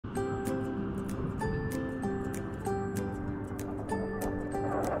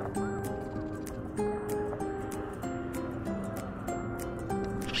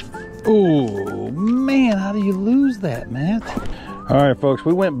Oh man, how do you lose that, Matt? All right, folks,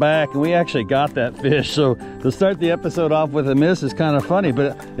 we went back and we actually got that fish. So to start the episode off with a miss is kind of funny,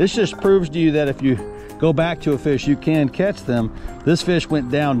 but this just proves to you that if you go back to a fish, you can catch them. This fish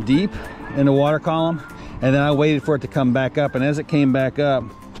went down deep in the water column, and then I waited for it to come back up. And as it came back up,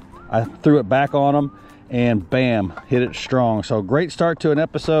 I threw it back on him and bam, hit it strong. So great start to an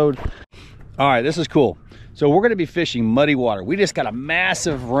episode. All right, this is cool. So we're gonna be fishing muddy water. We just got a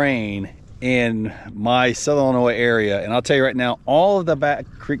massive rain in my Southern Illinois area, and I'll tell you right now, all of the back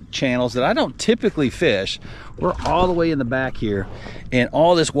creek channels that I don't typically fish, we're all the way in the back here, and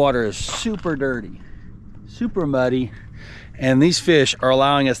all this water is super dirty, super muddy, and these fish are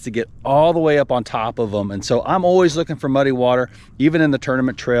allowing us to get all the way up on top of them. And so I'm always looking for muddy water, even in the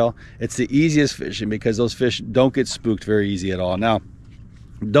tournament trail. It's the easiest fishing because those fish don't get spooked very easy at all. Now,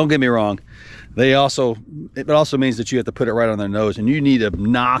 don't get me wrong, it also means that you have to put it right on their nose, and you need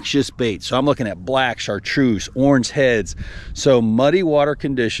obnoxious bait. So I'm looking at black, chartreuse, orange heads. So muddy water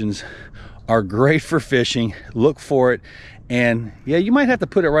conditions are great for fishing. Look for it. And yeah, you might have to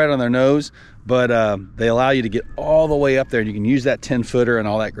put it right on their nose, but they allow you to get all the way up there, and you can use that 10-footer and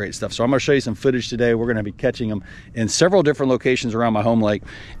all that great stuff. So I'm gonna show you some footage today. We're gonna be catching them in several different locations around my home lake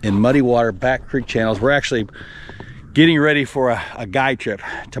in muddy water, back creek channels. We're actually getting ready for a guide trip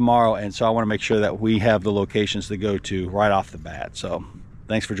tomorrow, and so I want to make sure that we have the locations to go to right off the bat. So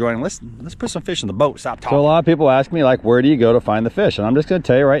thanks for joining. Let's put some fish in the boat. Stop talking. So a lot of people ask me, like, where do you go to find the fish? And I'm just going to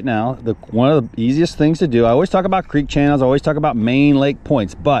tell you right now, one of the easiest things to do, I always talk about creek channels, I always talk about main lake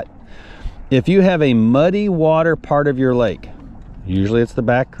points, but if you have a muddy water part of your lake, usually it's the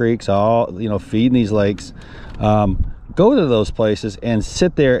back creeks, all, you know, feeding these lakes, go to those places and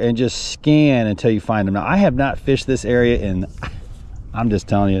sit there and just scan until you find them. Now, I have not fished this area in, I'm just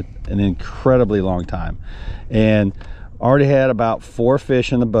telling you, an incredibly long time, and already had about 4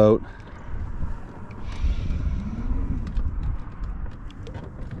 fish in the boat.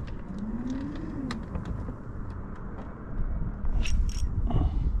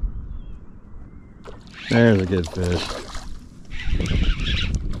 There's a good fish.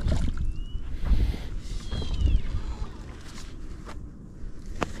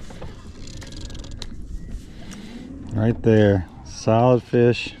 Right there, solid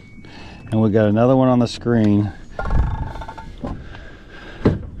fish. And we got another one on the screen.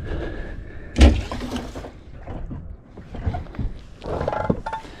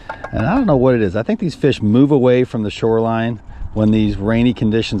 And I don't know what it is. I think these fish move away from the shoreline when these rainy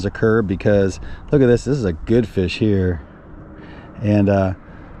conditions occur, because look at this, this is a good fish here. And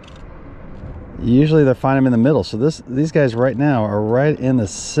usually they find them in the middle. So these guys right now are right in the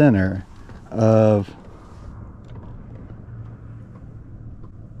center of,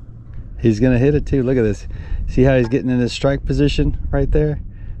 he's gonna hit it too. Look at this. See how he's getting in his strike position right there?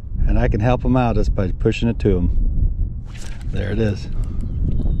 And I can help him out just by pushing it to him. There it is.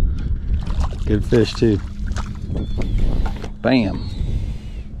 Good fish too. Bam.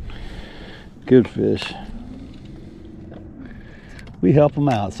 Good fish. We help them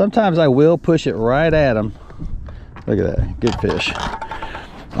out. Sometimes I will push it right at him. Look at that, good fish.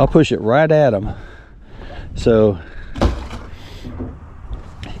 I'll push it right at him. So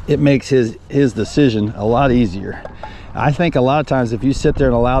it makes his decision a lot easier. I think a lot of times if you sit there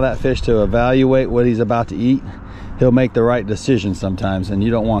and allow that fish to evaluate what he's about to eat, he'll make the right decision sometimes, and you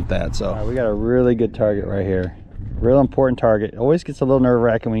don't want that. So we got a really good target right here. Real important target. Always gets a little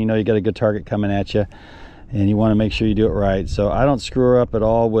nerve-wracking when you know you got a good target coming at you, and you want to make sure you do it right. So I don't screw her up at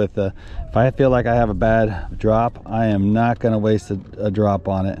all with if I feel like I have a bad drop, I am not going to waste a drop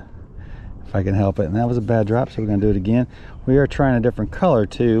on it if I can help it. And that was a bad drop, so we're going to do it again. We are trying a different color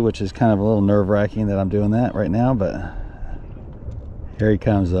too, which is kind of a little nerve-wracking that I'm doing that right now, but here he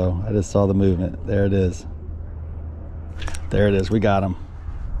comes though. I just saw the movement. There it is. There it is. We got him.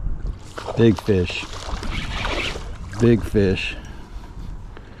 Big fish. Big fish.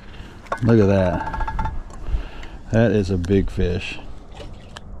 Look at that. That is a big fish.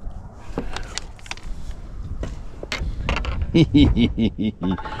 Look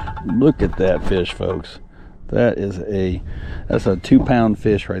at that fish, folks. That's a 2-pound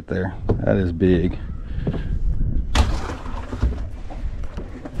fish right there. That is big.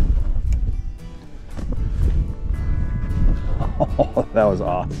 Oh, that was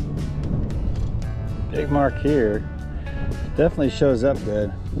awesome. Big mark here. Definitely shows up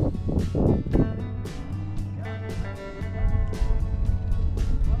good.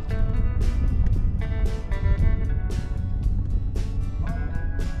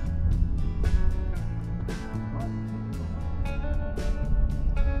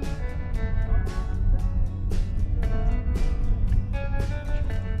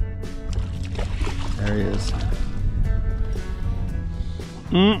 There he is.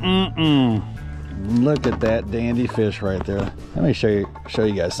 Look at that dandy fish right there. Let me show you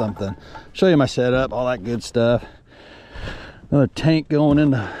guys something. Show you my setup, all that good stuff. Another tank going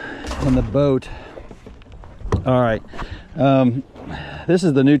in the boat. All right, this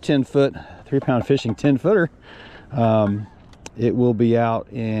is the new 10-foot 3-pound fishing 10-footer. It will be out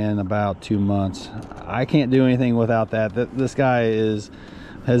in about 2 months. I can't do anything without that. This guy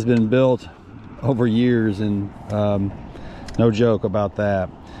has been built over years, and no joke about that.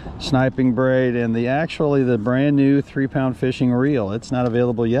 Sniping braid and the brand new 3-pound fishing reel. It's not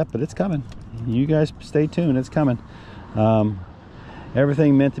available yet, but it's coming. You guys stay tuned, it's coming.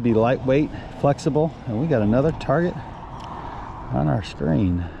 Everything meant to be lightweight, flexible, and we got another target on our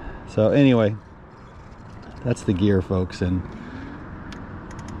screen. So anyway, that's the gear, folks, and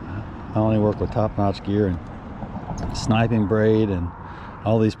I only work with top-notch gear, and sniping braid and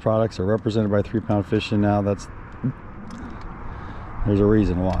all these products are represented by 3-pound fishing now. There's a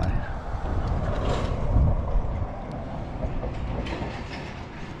reason why.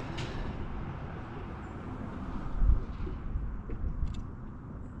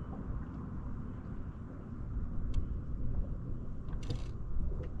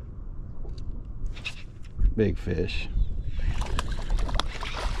 Big fish.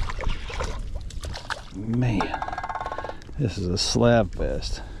 Man, this is a slab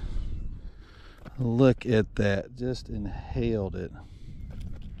fest. Look at that, just inhaled it.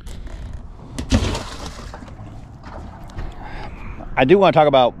 I do want to talk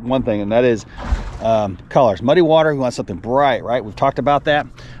about one thing, and that is colors. Muddy water, we want something bright, right? We've talked about that.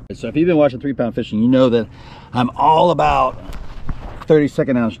 So if you've been watching 3-pound fishing, you know that I'm all about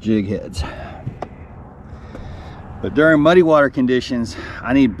 32nd ounce jig heads. But during muddy water conditions,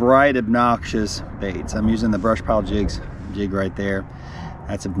 I need bright, obnoxious baits. I'm using the brush pile jig right there.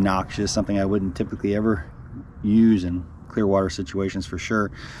 That's obnoxious, something I wouldn't typically ever use in clear water situations for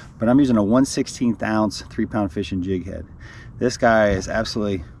sure. But I'm using a 1/16 ounce 3-pound fishing jig head. This guy is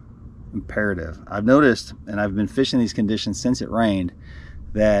absolutely imperative. I've noticed, and I've been fishing these conditions since it rained,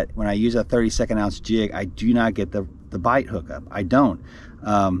 that when I use a 32nd ounce jig, I do not get the bite hookup. I don't.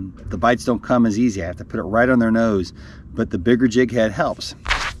 The bites don't come as easy. I have to put it right on their nose, but the bigger jig head helps.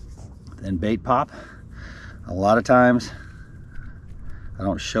 Then bait pop, a lot of times, I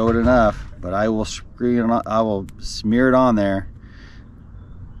don't show it enough, but I will smear it on there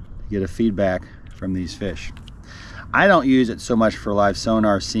to get a feedback from these fish. I don't use it so much for live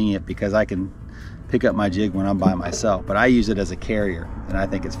sonar seeing it because I can pick up my jig when I'm by myself, but I use it as a carrier, and I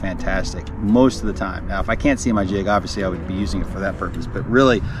think it's fantastic most of the time. Now, if I can't see my jig, obviously I would be using it for that purpose, but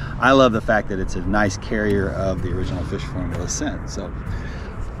really, I love the fact that it's a nice carrier of the original fish formula scent. So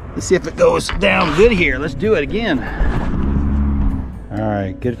let's see if it goes down good here. Let's do it again. All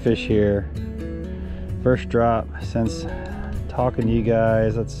right, good fish here. First drop since talking to you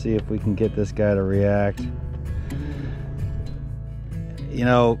guys. Let's see if we can get this guy to react. You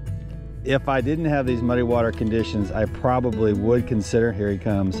know, if I didn't have these muddy water conditions, I probably would consider, here he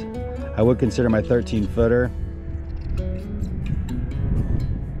comes, I would consider my 13-footer.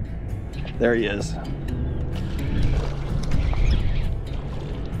 There he is.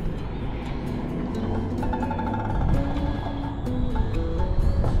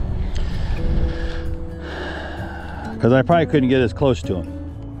 Because I probably couldn't get as close to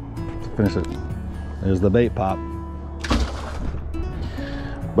him. Finish it. There's the bait pop.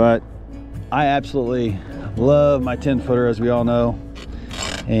 But I absolutely love my 10-footer, as we all know,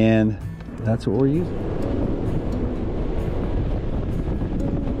 and that's what we're using.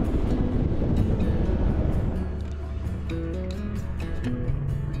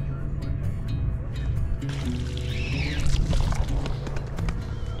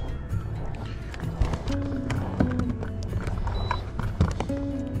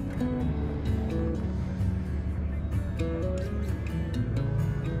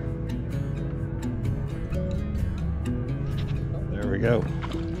 There we go.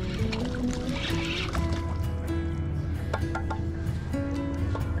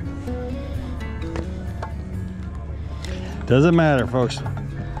 Doesn't matter, folks.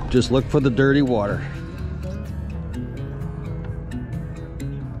 Just look for the dirty water.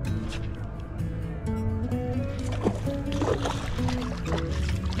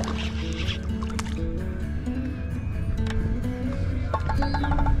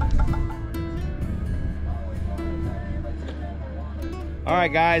 All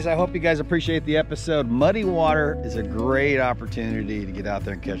right, guys, I hope you guys appreciate the episode. Muddy water is a great opportunity to get out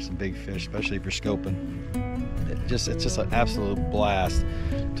there and catch some big fish, especially if you're scoping. It's just an absolute blast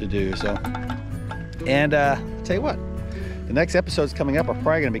to do. So, and I'll tell you what, the next episode's coming up. We're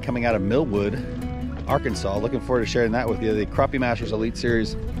probably going to be coming out of Millwood Arkansas. Looking forward to sharing that with you. The Crappie Masters Elite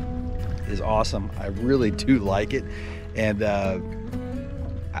Series is awesome. I really do like it. And I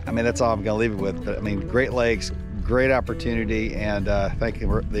mean, that's all I'm gonna leave it with. But I mean, Great Lakes, great opportunity, and thank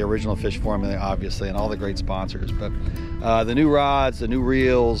the Original Fish Formula, obviously, and all the great sponsors. But the new rods, the new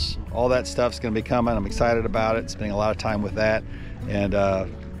reels, all that stuff's gonna be coming. I'm excited about it, spending a lot of time with that. And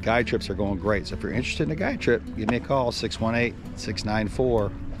guide trips are going great. So if you're interested in a guide trip, give me a call,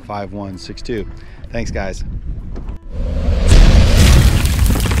 618-694-5162. Thanks, guys.